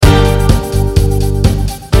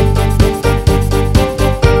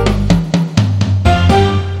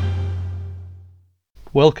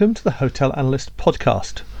Welcome to the Hotel Analyst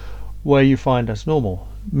podcast, where you find, as normal,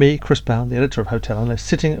 me, Chris Bown, the editor of Hotel Analyst,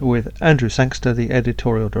 sitting with Andrew Sangster, the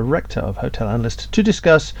editorial director of Hotel Analyst, to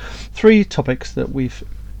discuss three topics that we've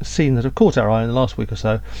seen that have caught our eye in the last week or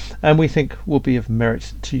so, and we think will be of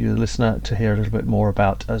merit to you, the listener, to hear a little bit more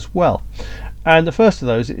about as well. And the first of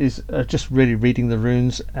those is just really reading the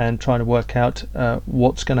runes and trying to work out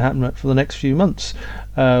what's going to happen for the next few months.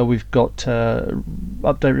 We've got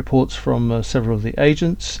update reports from several of the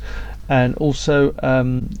agents, and also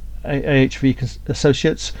AHV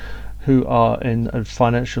associates who are in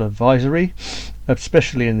financial advisory,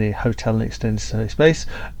 especially in the hotel and extended stay space,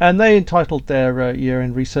 and they entitled their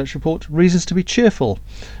year-end research report "Reasons to be Cheerful."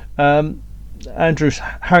 Andrew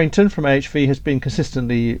Harrington from AHV has been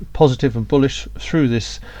consistently positive and bullish through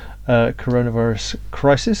this coronavirus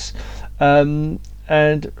crisis,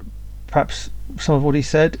 and perhaps some of what he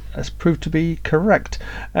said has proved to be correct.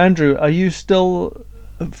 Andrew, are you still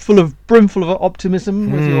brimful of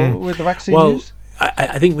optimism with the vaccine news?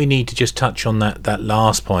 I think we need to just touch on that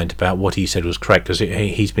last point about what he said was correct, because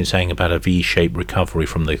he's been saying about a V-shaped recovery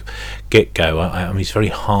from the get-go. I mean, it's very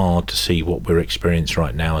hard to see what we're experiencing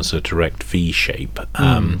right now as a direct V-shape.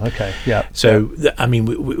 Okay, yeah. So, I mean,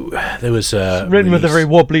 there was written with a very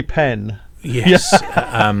wobbly pen. Yes,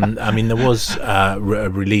 I mean, there was a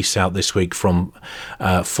release out this week from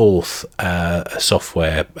Forth, a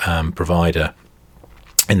software provider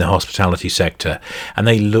in the hospitality sector, and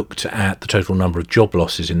they looked at the total number of job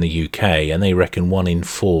losses in the UK, and they reckon 1 in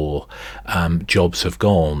 4 jobs have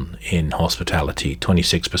gone in hospitality,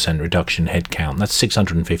 26% reduction in headcount. That's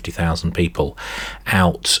 650,000 people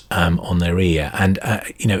out on their ear, and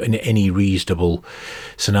in any reasonable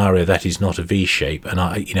scenario, that is not a V shape, and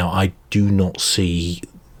I do not see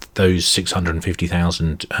those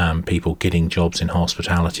 650,000 people getting jobs in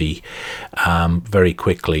hospitality very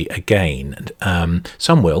quickly again.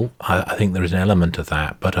 Some will. I think there is an element of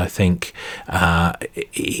that, but I think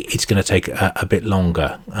it's going to take a bit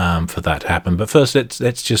longer for that to happen. But first,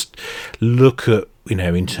 let's just look at,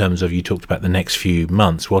 in terms of, you talked about the next few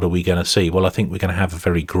months, what are we going to see? Well, I think we're going to have a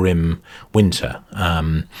very grim winter.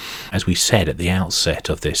 As we said at the outset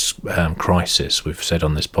of this crisis, we've said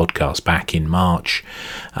on this podcast back in March,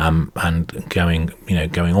 and going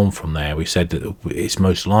on from there, we said that it's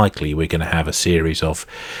most likely we're going to have a series of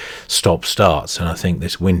stop-starts, and I think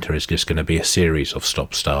this winter is just going to be a series of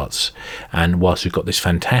stop-starts. And whilst we've got this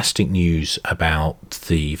fantastic news about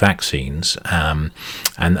the vaccines, and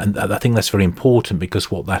I think that's very important,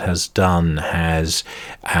 because what that has done has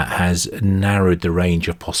narrowed the range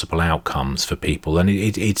of possible outcomes for people, and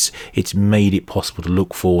it's made it possible to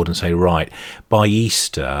look forward and say, right, by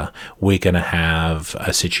Easter we're going to have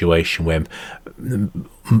a situation where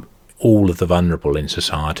all of the vulnerable in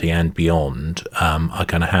society and beyond are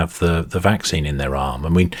going to have the vaccine in their arm. I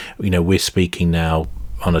mean, we're speaking now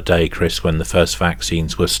on a day, Chris, when the first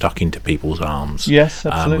vaccines were stuck into people's arms. Yes,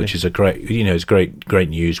 absolutely. Which is it's great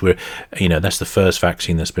news. That's the first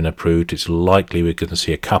vaccine that's been approved. It's likely we're going to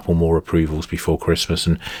see a couple more approvals before Christmas,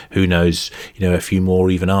 and who knows, a few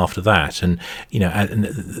more even after that. And and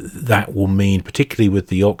that will mean, particularly with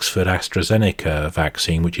the Oxford AstraZeneca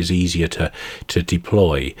vaccine, which is easier to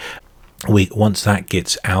deploy, once that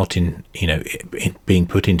gets out in being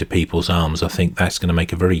put into people's arms, I think that's going to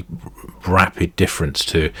make a very rapid difference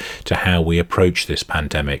to how we approach this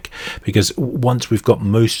pandemic, because once we've got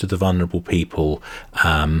most of the vulnerable people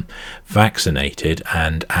vaccinated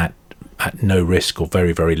and at no risk or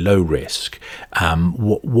very, very low risk,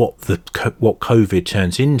 what COVID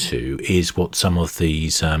turns into is what some of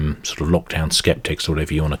these sort of lockdown skeptics, or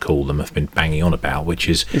whatever you want to call them, have been banging on about, which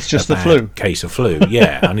is it's just the flu case of flu.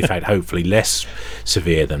 Yeah, and in fact, hopefully less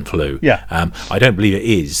severe than flu. Yeah, I don't believe it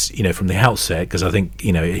is, from the outset, because I think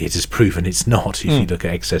it has proven it's not. If you look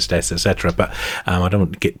at excess deaths, etc. But I don't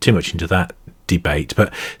want to get too much into that debate,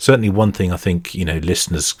 but certainly one thing I think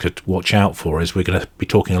listeners could watch out for is we're going to be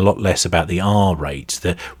talking a lot less about the R rate,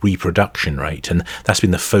 the reproduction rate, and that's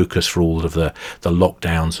been the focus for all of the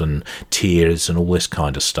lockdowns and tiers and all this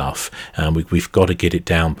kind of stuff. We've got to get it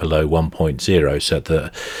down below 1.0 so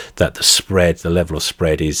that the spread, the level of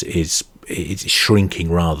spread is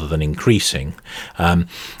shrinking rather than increasing.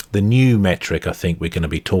 The new metric I think we're going to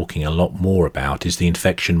be talking a lot more about is the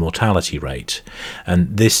infection mortality rate,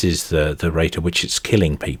 and this is the rate at which it's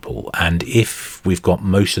killing people. And if we've got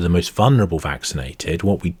most of the most vulnerable vaccinated,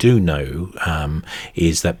 what we do know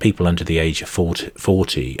is that people under the age of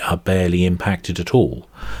 40 are barely impacted at all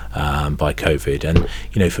by COVID.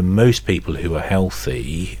 And for most people who are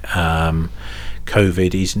healthy,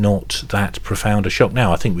 COVID is not that profound a shock.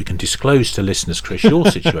 Now, I think we can disclose to listeners, Chris, your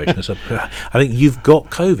situation. So I think you've got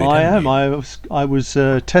COVID. I am. You? I was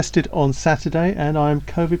tested on Saturday, and I'm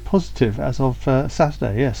COVID positive as of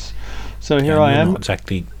Saturday. Yes. So here I am. Not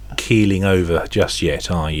exactly keeling over just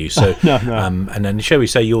yet, are you? So no. And then shall we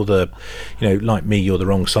say you're the, like me, you're the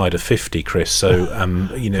wrong side of 50, Chris. So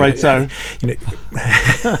Afraid so.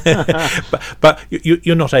 but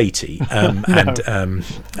you're not 80, No.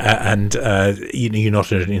 and you're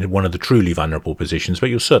not in one of the truly vulnerable positions, but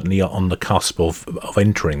you're certainly on the cusp of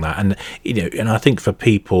entering that. And and I think for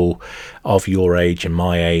people of your age and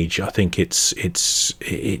my age, I think it's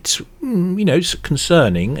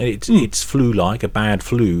concerning. It's flu-like, a bad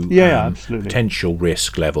flu. Absolutely. Potential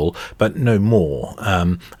risk level, but no more.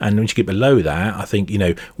 And once you get below that, I think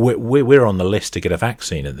we're on the list to get a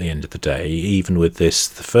vaccine at the end of the day. Even with the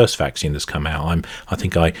first vaccine that's come out, I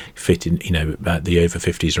think I fit in. About the over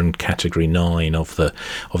 50s are in category 9 of the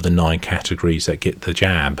 9 categories that get the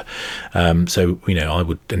jab. So I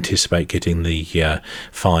would anticipate getting the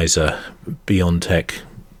Pfizer BioNTech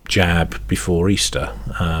jab before Easter,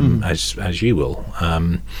 as you will.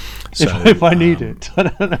 So, if I need it, I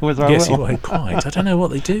don't know whether yes, I will. Yes, quite. I don't know what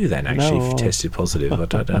they do then. Actually, if you tested positive, I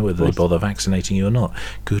don't know whether they bother vaccinating you or not.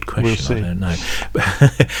 Good question. I don't know.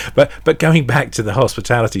 But going back to the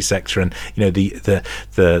hospitality sector and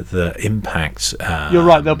the impact. You're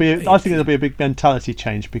right. I think there'll be a big mentality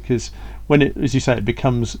change, because when it, as you say, it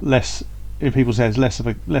becomes less. If people say it's less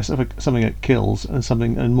of something that kills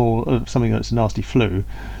and more of something that's a nasty flu,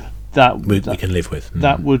 we can live with.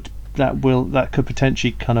 That could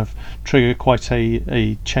potentially kind of trigger quite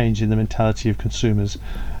a change in the mentality of consumers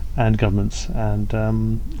and governments, and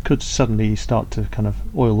could suddenly start to kind of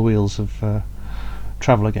oil the wheels of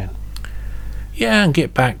travel again. Yeah, and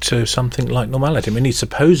get back to something like normality. I mean,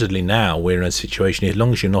 supposedly now we're in a situation, as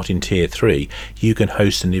long as you're not in Tier 3, you can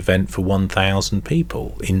host an event for 1,000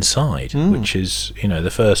 people inside, which is, the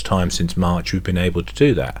first time since March we've been able to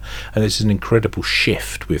do that. And this is an incredible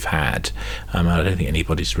shift we've had. I don't think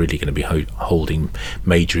anybody's really going to be holding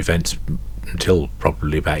major events until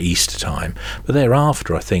probably about Easter time, but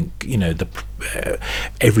thereafter I think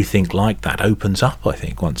everything like that opens up, I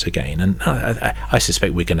think, once again, and I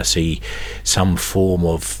suspect we're going to see some form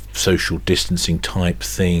of social distancing type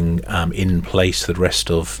thing in place for the rest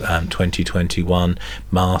of 2021.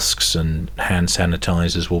 Masks and hand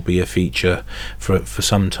sanitizers will be a feature for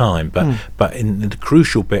some time, but in the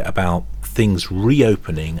crucial bit about things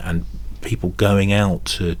reopening and people going out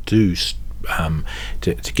to do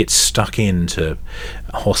to get stuck into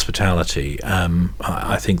hospitality,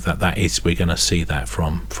 I think that is, we're going to see that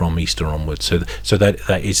from Easter onwards. So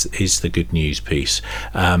that is the good news piece.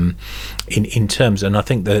 In terms, and I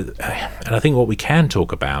think what we can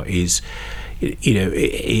talk about is,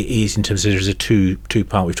 is in terms of, there's a two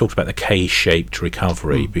part. We've talked about the K-shaped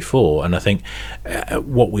recovery before, and I think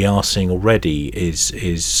what we are seeing already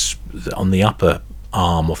is on the upper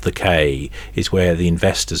arm of the K is where the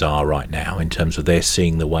investors are right now, in terms of they're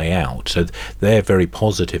seeing the way out. So they're very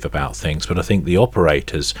positive about things, but I think the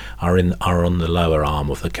operators are on the lower arm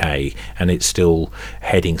of the K, and it's still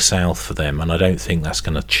heading south for them. And I don't think that's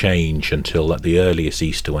going to change until at the earliest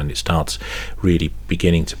Easter, when it starts really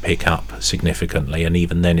beginning to pick up significantly. And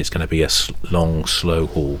even then, it's going to be a long, slow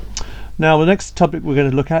haul. Now, the next topic we're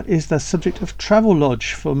going to look at is the subject of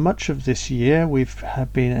Travelodge. For much of this year,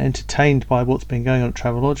 have been entertained by what's been going on at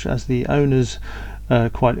Travelodge, as the owners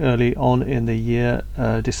quite early on in the year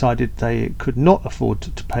decided they could not afford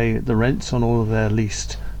to pay the rents on all of their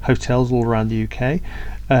leased hotels all around the UK.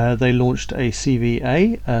 They launched a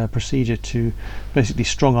CVA procedure to basically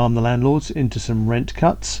strong-arm the landlords into some rent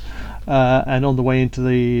cuts. And on the way into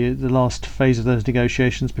the last phase of those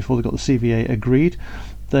negotiations, before they got the CVA agreed,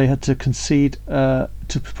 they had to concede to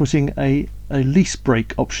putting a lease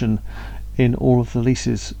break option in all of the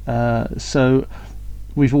leases. So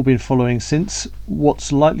we've all been following since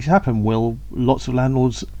what's likely to happen. Will lots of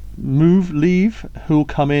landlords leave? Who'll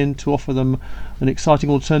come in to offer them an exciting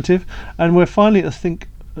alternative? And we're finally at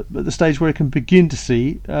the stage where we can begin to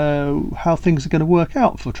see how things are going to work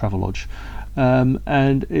out for Travelodge.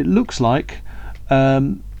 And it looks like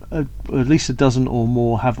at least a dozen or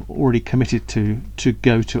more have already committed to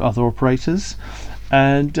go to other operators,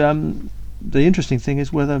 and the interesting thing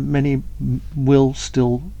is whether many will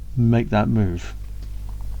still make that move.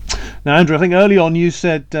 Now, Andrew, I think early on you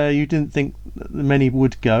said you didn't think that many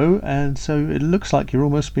would go, and so it looks like you're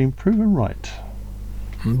almost being proven right.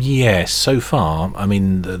 Yes, so far, I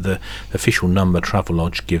mean, the official number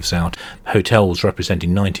Travelodge gives out, hotels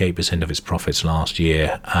representing 98% of its profits last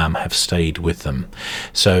year have stayed with them.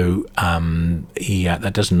 So,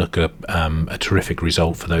 that doesn't look a terrific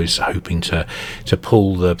result for those hoping to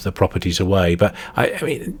pull the properties away. But I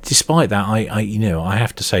mean, despite that, I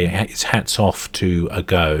have to say it's hats off to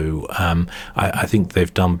Ago. I think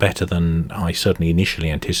they've done better than I certainly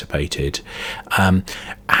initially anticipated.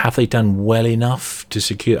 Have they done well enough to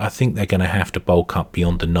secure? I think they're going to have to bulk up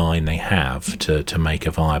beyond the 9 they have to make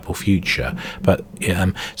a viable future. But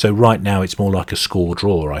so right now it's more like a score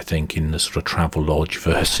draw, I think, in the sort of Travelodge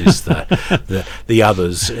versus the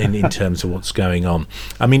others in terms of what's going on.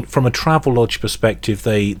 I mean, from a Travelodge perspective,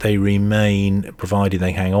 they remain, provided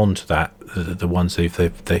they hang on to that, the ones they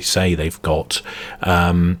say they've got.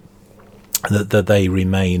 That they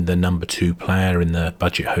remain the number 2 player in the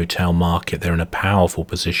budget hotel market. They're in a powerful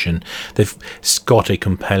position. They've got a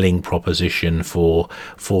compelling proposition for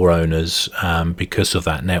owners because of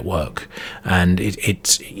that network, and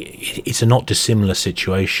it's a not dissimilar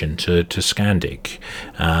situation to Scandic,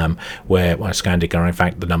 where Scandic are in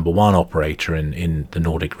fact the number 1 operator in the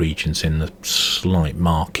Nordic regions in the slight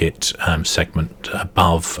market segment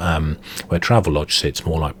above where Travelodge sits,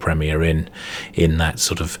 more like Premier Inn in that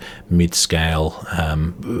sort of mid-scale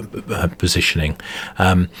positioning,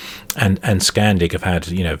 and Scandic have had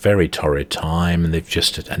very torrid time, and they've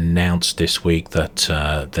just announced this week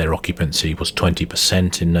that their occupancy was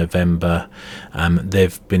 20% in November.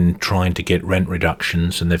 They've been trying to get rent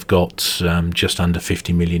reductions, and they've got just under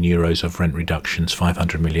 50 million euros of rent reductions,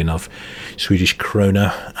 500 million of Swedish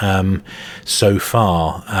krona so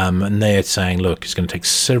far, and they're saying, look, it's going to take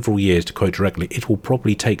several years, to quote directly, it will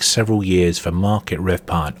probably take several years for market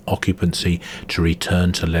RevPAR and occupancy to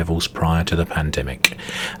return to levels prior to the pandemic.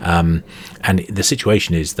 And the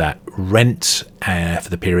situation is that rent for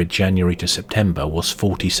the period January to September was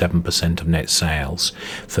 47% of net sales.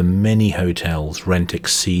 For many hotels, rent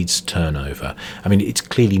exceeds turnover. I mean, it's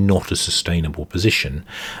clearly not a sustainable position.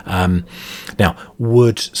 Now,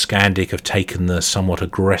 would Scandic have taken the somewhat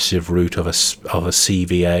aggressive route of a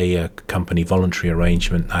CVA, a company voluntary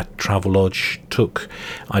arrangement that Travelodge took?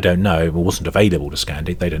 I don't know. It wasn't available to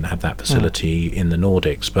Scandic. They don't have that facility in the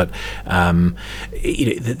Nordics. But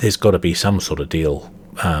there's got to be some sort of deal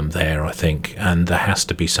there, I think, and there has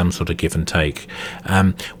to be some sort of give and take.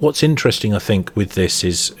 What's interesting, I think, with this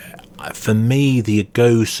is, for me, the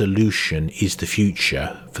Ago solution is the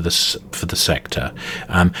future for the sector.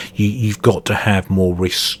 You've got to have more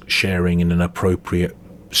risk sharing in an appropriate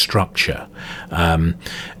structure,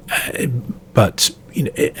 but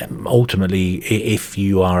ultimately, if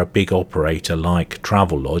you are a big operator like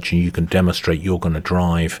Travelodge and you can demonstrate you're going to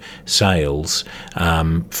drive sales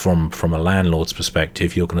from a landlord's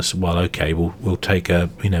perspective, you're going to say, well, okay, we'll take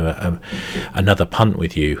another punt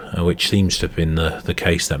with you, which seems to have been the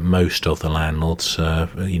case that most of the landlords,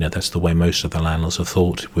 that's the way most of the landlords have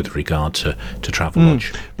thought with regard to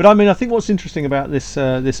Travelodge. But I mean, I think what's interesting about this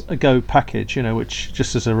Ago package, which,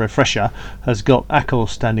 just as a refresher, has got Accor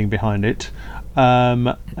standing behind it.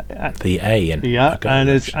 The A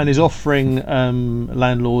and is offering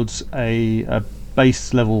landlords a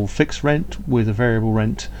base level fixed rent with a variable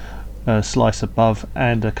rent slice above,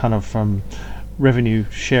 and a kind of revenue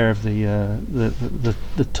share of the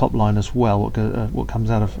top line as well. What comes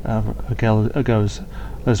out of Ago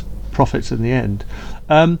as profits in the end.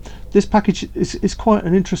 This package is quite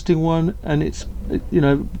an interesting one, and it's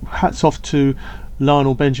hats off to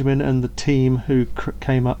Lionel Benjamin and the team who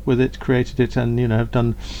came up with it, created it, and have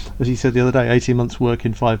done, as he said the other day, 18 months work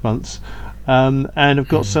in 5 months, and have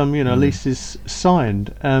got some leases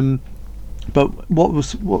signed. But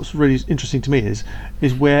what's really interesting to me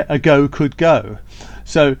is where Ago could go.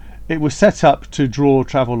 So it was set up to draw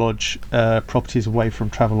Travelodge properties away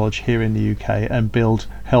from Travelodge here in the UK and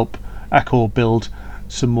help Accor build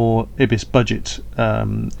some more Ibis budget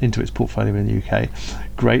into its portfolio in the UK.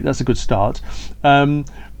 Great, that's a good start.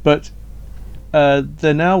 But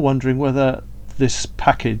they're now wondering whether this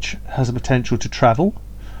package has a potential to travel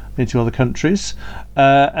into other countries,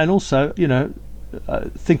 and also,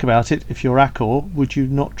 think about it. If you're Accor, would you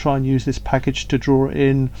not try and use this package to draw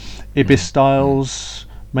in Ibis styles,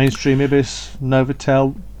 mainstream Ibis,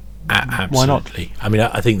 Novotel? Absolutely. Why not? I mean,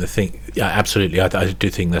 I think absolutely. I do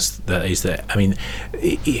think that is there. I mean,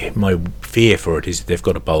 my fear for it is they've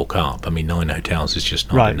got to bulk up. I mean, 9 hotels is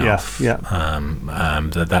just not enough. Yeah.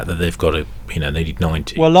 That they've got to, they need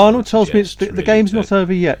 90. Well, Lionel tells me the game's not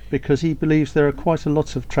over yet, because he believes there are quite a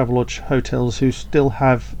lot of Travelodge hotels who still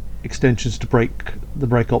have extensions to break the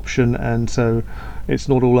break option, and so it's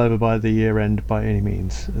not all over by the year end by any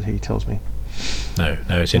means, as he tells me. No,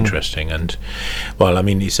 it's interesting, and well, I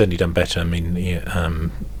mean, he's certainly done better. I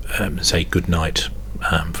mean, say Good Night,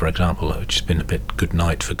 for example, which has been a bit good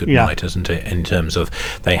night for Good Night, hasn't it? In terms of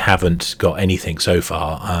they haven't got anything so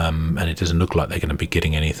far, and it doesn't look like they're going to be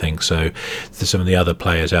getting anything. So there's some of the other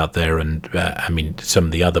players out there, and I mean, some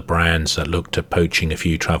of the other brands that looked at poaching a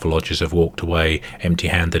few travel lodges have walked away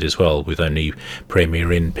empty-handed as well, with only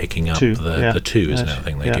Premier Inn picking up the two, isn't it? I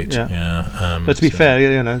think they did. But to be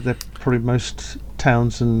fair, they're probably most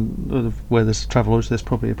towns and where there's a travel lodge, there's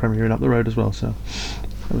probably a Premier Inn up the road as well. So.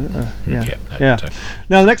 Now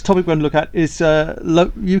the next topic we're going to look at is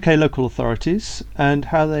UK local authorities and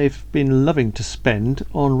how they've been loving to spend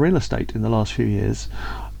on real estate in the last few years,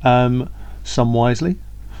 some wisely,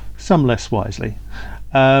 some less wisely,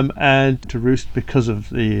 and to roost because of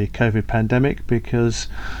the COVID pandemic, because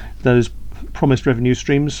those promised revenue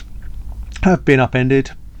streams have been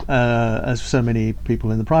upended, as so many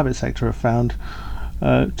people in the private sector have found,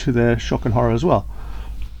 to their shock and horror as well.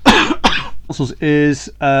 Is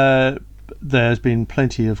there's been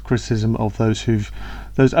plenty of criticism of those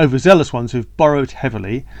overzealous ones who've borrowed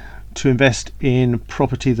heavily to invest in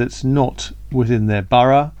property that's not within their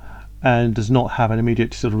borough and does not have an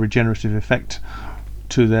immediate sort of regenerative effect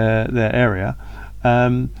to their area.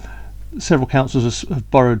 Several councils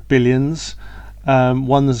have borrowed billions.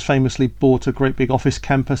 One has famously bought a great big office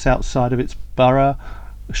campus outside of its borough,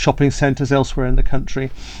 shopping centres elsewhere in the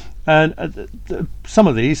country. And some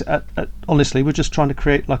of these, honestly, were just trying to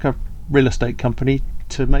create like a real estate company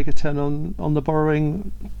to make a turn on the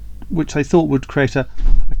borrowing, which they thought would create a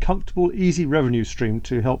comfortable, easy revenue stream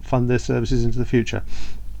to help fund their services into the future.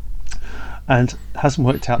 And hasn't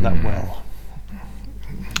worked out that well.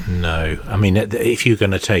 No, I mean, if you're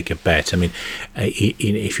going to take a bet, I mean,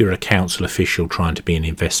 if you're a council official trying to be an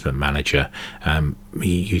investment manager,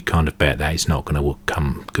 you kind of bet that it's not going to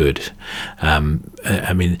come good. I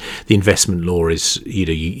mean, the investment law is,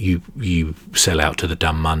 you sell out to the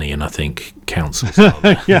dumb money, and I think councils are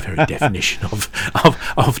the very definition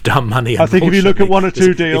of dumb money. I think if you look at one or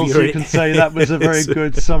two deals, you can say that was a very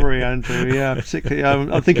good summary, Andrew. Yeah, particularly,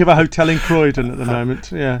 I'm thinking of a hotel in Croydon at the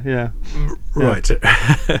moment. Yeah. Right.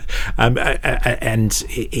 And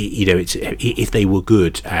if they were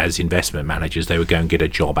good as investment managers, they would go and get a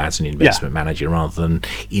job as an investment manager rather than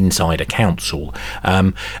inside a council.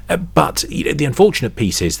 But the unfortunate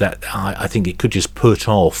piece is that I think it could just put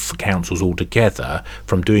off councils altogether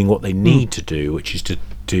from doing what they need to do, which is to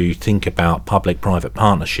think about public-private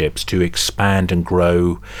partnerships to expand and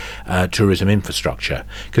grow tourism infrastructure.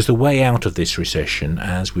 Because the way out of this recession,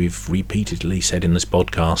 as we've repeatedly said in this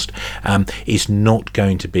podcast, is not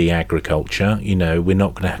going to be agriculture. We're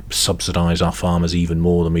not going to subsidise our farmers even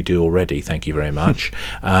more than we do already. Thank you very much.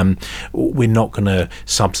 We're not going to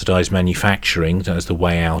subsidise manufacturing as the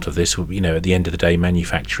way out of this. At the end of the day,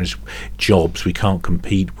 manufacturers' jobs, we can't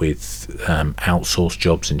compete with outsourced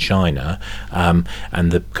jobs in China, and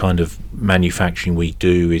the kind of manufacturing we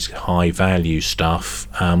do is high value stuff,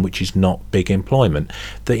 which is not big employment.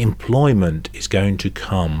 The employment is going to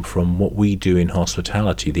come from what we do in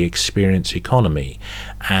hospitality, the experience economy,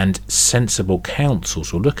 and sensible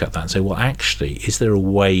councils will look at that and say, well, actually, is there a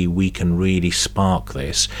way we can really spark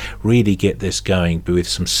this, really get this going with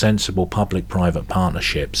some sensible public-private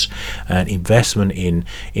partnerships and investment in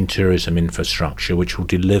tourism infrastructure, which will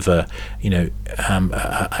deliver an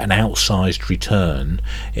outsized return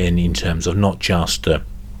in terms of not just the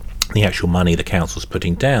actual money the council's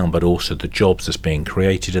putting down, but also the jobs that's being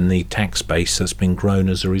created and the tax base that's been grown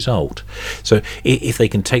as a result. So if they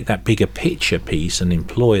can take that bigger picture piece and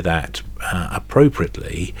employ that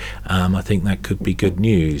appropriately, I think that could be good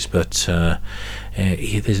news. But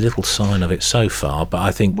there's little sign of it so far. But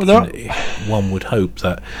I think one would hope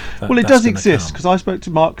that it does exist, because I spoke to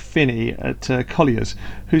Mark Finney at Colliers,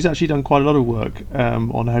 who's actually done quite a lot of work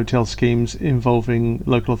on hotel schemes involving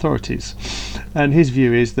local authorities, and his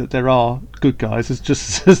view is that there are good guys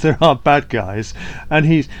just as there are bad guys, and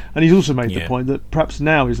he's also made the point that perhaps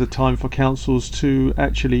now is the time for councils to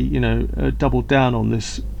actually double down on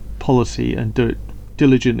this policy and do it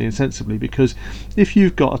diligently and sensibly, because if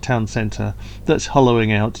you've got a town centre that's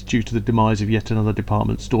hollowing out due to the demise of yet another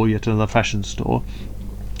department store, yet another fashion store,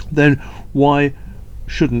 then why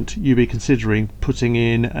shouldn't you be considering putting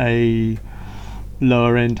in a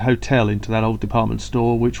lower end hotel into that old department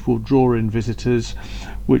store, which will draw in visitors,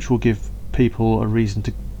 which will give people a reason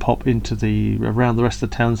to pop into around the rest of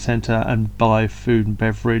the town centre and buy food and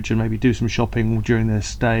beverage and maybe do some shopping during their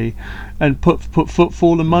stay, and put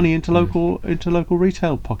footfall and money into local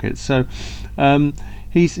retail pockets. So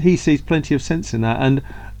he sees plenty of sense in that,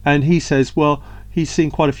 and he says, well, he's seen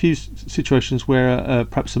quite a few situations where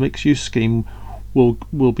perhaps a mixed use scheme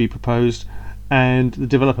will be proposed, and the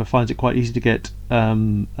developer finds it quite easy to get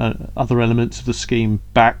other elements of the scheme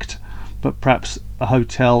backed, but perhaps a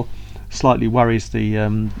hotel slightly worries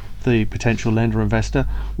the potential lender investor.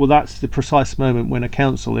 Well, that's the precise moment when a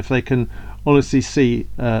council, if they can honestly see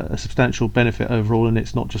a substantial benefit overall, and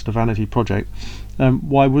it's not just a vanity project,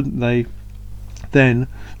 why wouldn't they then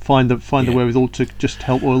find the wherewithal to just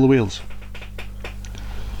help oil the wheels?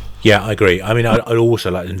 Yeah, I agree. I mean, I'd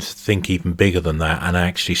also like them to think even bigger than that and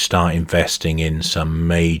actually start investing in some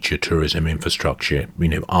major tourism infrastructure,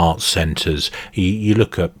 arts centres. You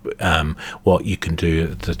look at what you can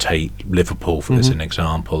do to take Liverpool as an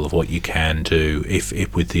example of what you can do if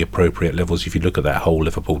with the appropriate levels. If you look at that whole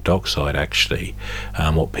Liverpool dockside, actually,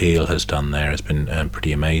 what Peel has done there has been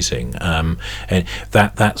pretty amazing. And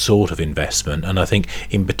that sort of investment, and I think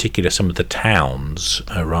in particular some of the towns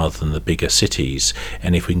rather than the bigger cities,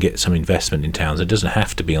 and if we can get some investment in towns, it doesn't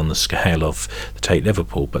have to be on the scale of the Tate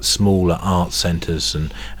Liverpool, but smaller art centres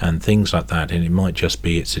and things like that. And it might just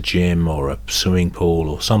be it's a gym or a swimming pool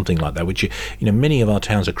or something like that, which many of our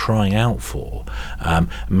towns are crying out for.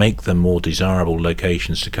 Make them more desirable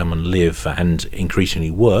locations to come and live and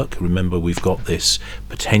increasingly work. Remember, we've got this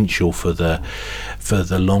potential for the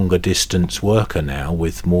longer distance worker now,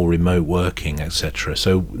 with more remote working, etc.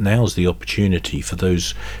 So now's the opportunity for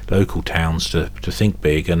those local towns to think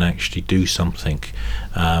big and actually do something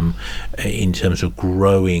in terms of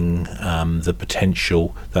growing the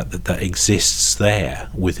potential that exists there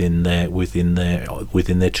within their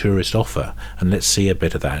tourist offer. And let's see a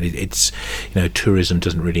bit of that. It's tourism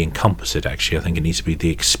doesn't really encompass it. Actually, I think it needs to be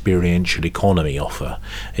the experiential economy offer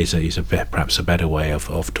is perhaps a better way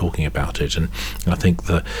of talking about it. And I think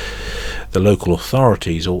the local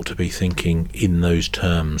authorities ought to be thinking in those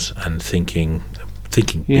terms and thinking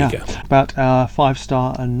bigger. About our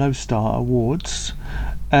 5-star and no-star awards.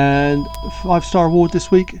 And the 5-star award this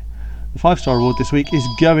week is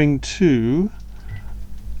going to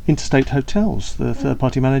Interstate Hotels, the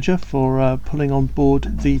third-party manager, for pulling on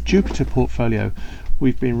board the Jupiter portfolio.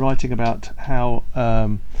 We've been writing about how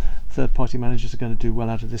third-party managers are going to do well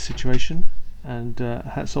out of this situation, and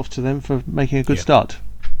hats off to them for making a good start.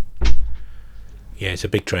 Yeah, it's a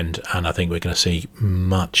big trend, and I think we're going to see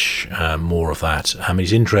much more of that.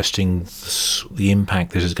 It's interesting the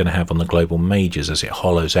impact this is going to have on the global majors as it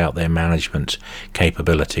hollows out their management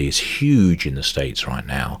capability. It's huge in the States right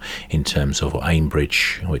now in terms of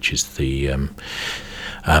Aimbridge, which is the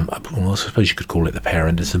I suppose you could call it the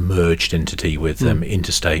parent. It's a merged entity with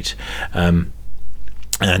Interstate.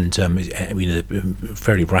 And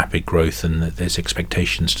very rapid growth, and there's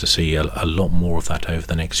expectations to see a lot more of that over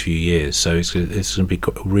the next few years. So it's going to be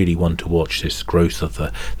really one to watch, this growth of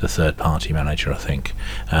the third-party manager, I think.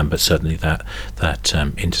 But certainly that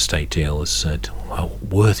Interstate deal is a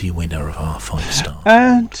worthy winner of our 5-star.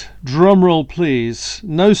 And drum roll, please.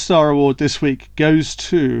 No-star award this week goes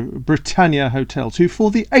to Britannia Hotels, who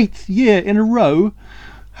for the 8th year in a row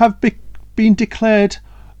have been declared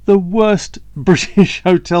the worst British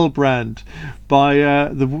hotel brand by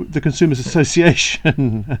the Consumers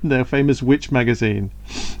Association and their famous Which magazine.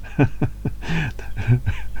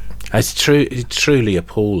 It's truly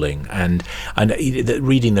appalling, and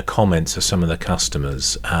reading the comments of some of the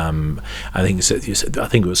customers, I think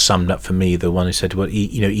it was summed up for me. The one who said, "Well,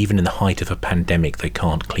 even in the height of a pandemic, they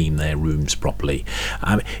can't clean their rooms properly."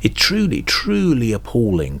 It's truly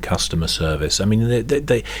appalling customer service. I mean,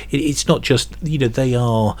 it's not just they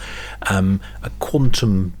are a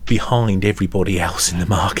quantum behind everybody else in the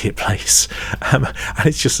marketplace, and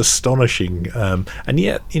it's just astonishing. And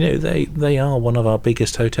yet, they are one of our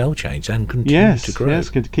biggest hotel chains and continue to grow.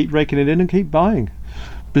 Yes, keep raking it in and keep buying.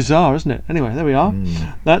 Bizarre, isn't it? Anyway, there we are.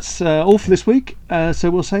 That's all for this week.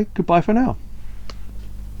 So we'll say goodbye for now.